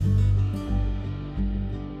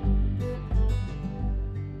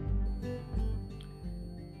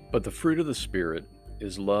But the fruit of the Spirit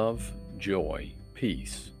is love, joy,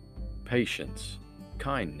 peace, patience,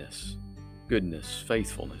 kindness, goodness,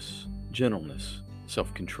 faithfulness, gentleness,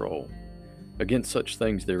 self-control. Against such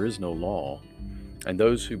things there is no law, and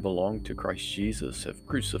those who belong to Christ Jesus have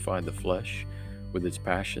crucified the flesh with its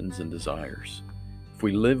passions and desires. If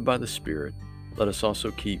we live by the Spirit, let us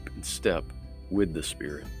also keep in step with the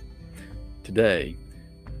Spirit. Today,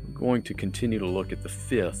 we're going to continue to look at the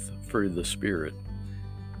fifth fruit of the Spirit.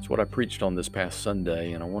 It's what I preached on this past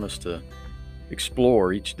Sunday, and I want us to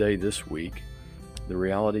explore each day this week the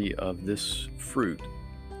reality of this fruit,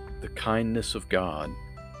 the kindness of God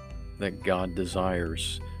that God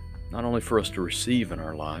desires not only for us to receive in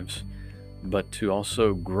our lives, but to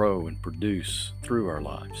also grow and produce through our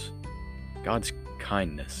lives. God's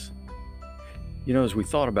kindness. You know, as we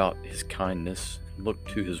thought about His kindness, looked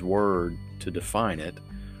to His Word to define it,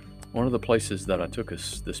 one of the places that I took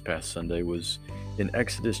us this past Sunday was in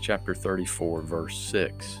Exodus chapter 34, verse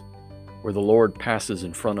 6, where the Lord passes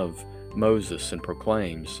in front of Moses and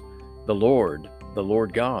proclaims, the Lord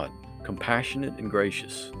God, compassionate and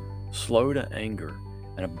gracious, slow to anger,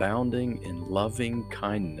 and abounding in loving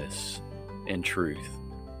kindness and truth.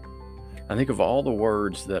 I think of all the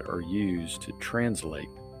words that are used to translate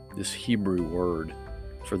this Hebrew word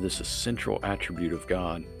for this essential attribute of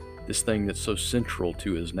God, this thing that's so central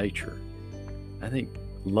to His nature. I think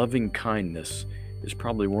loving kindness is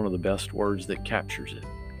probably one of the best words that captures it.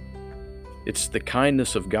 It's the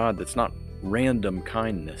kindness of God that's not random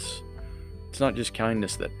kindness. It's not just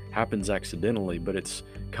kindness that happens accidentally, but it's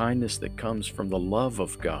kindness that comes from the love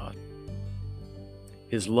of God.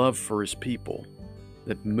 His love for His people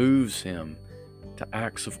that moves Him to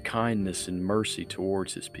acts of kindness and mercy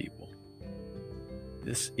towards His people.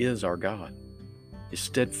 This is our God. His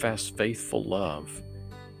steadfast, faithful love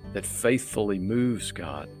that faithfully moves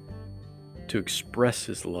God to express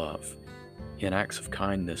His love in acts of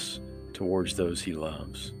kindness towards those He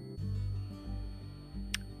loves.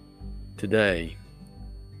 Today,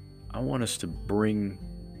 I want us to bring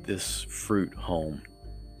this fruit home,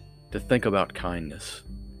 to think about kindness.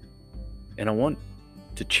 And I want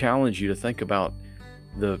to challenge you to think about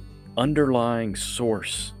the underlying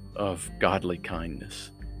source of godly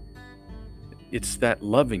kindness. It's that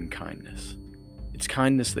loving kindness. It's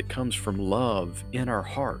kindness that comes from love in our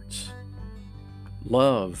hearts,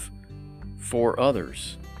 love for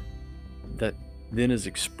others that then is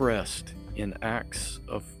expressed in acts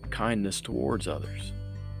of kindness towards others.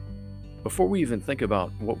 Before we even think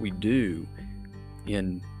about what we do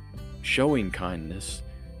in showing kindness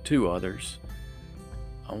to others,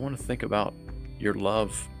 I want to think about your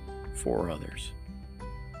love for others.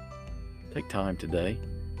 Take time today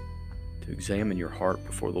to examine your heart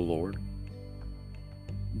before the Lord.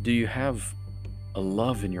 Do you have a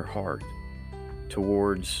love in your heart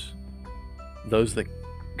towards those that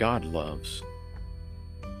God loves?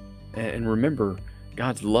 And remember,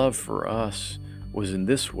 God's love for us was in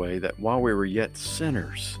this way, that while we were yet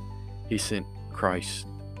sinners, He sent Christ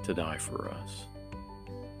to die for us.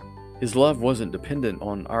 His love wasn't dependent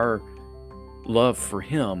on our love for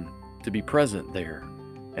Him to be present there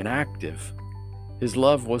and active. His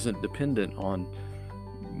love wasn't dependent on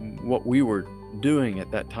what we were doing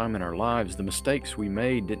at that time in our lives. The mistakes we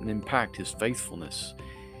made didn't impact His faithfulness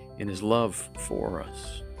in His love for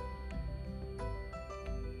us.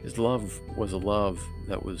 His love was a love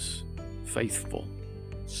that was faithful,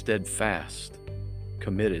 steadfast,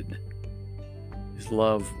 committed. His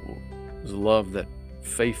love was a love that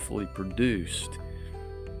faithfully produced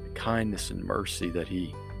the kindness and mercy that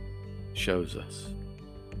He shows us.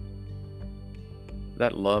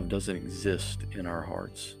 That love doesn't exist in our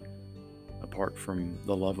hearts apart from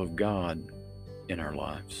the love of God in our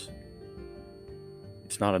lives.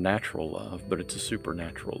 It's not a natural love, but it's a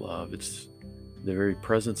supernatural love. It's the very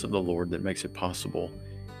presence of the Lord that makes it possible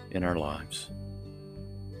in our lives.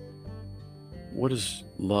 What does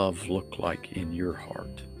love look like in your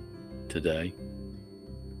heart today?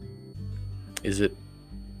 Is it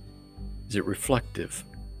reflective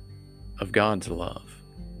of God's love?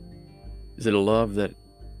 Is it a love that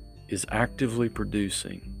is actively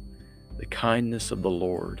producing the kindness of the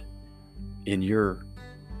Lord in your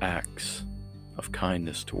acts of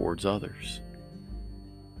kindness towards others?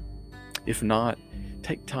 If not,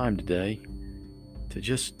 take time today to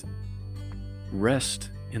just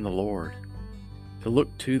rest in the Lord, to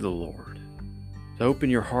look to the Lord, to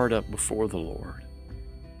open your heart up before the Lord,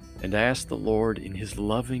 and ask the Lord in His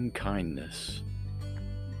loving kindness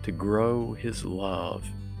to grow His love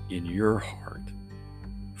in your heart,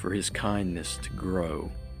 for His kindness to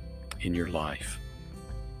grow in your life.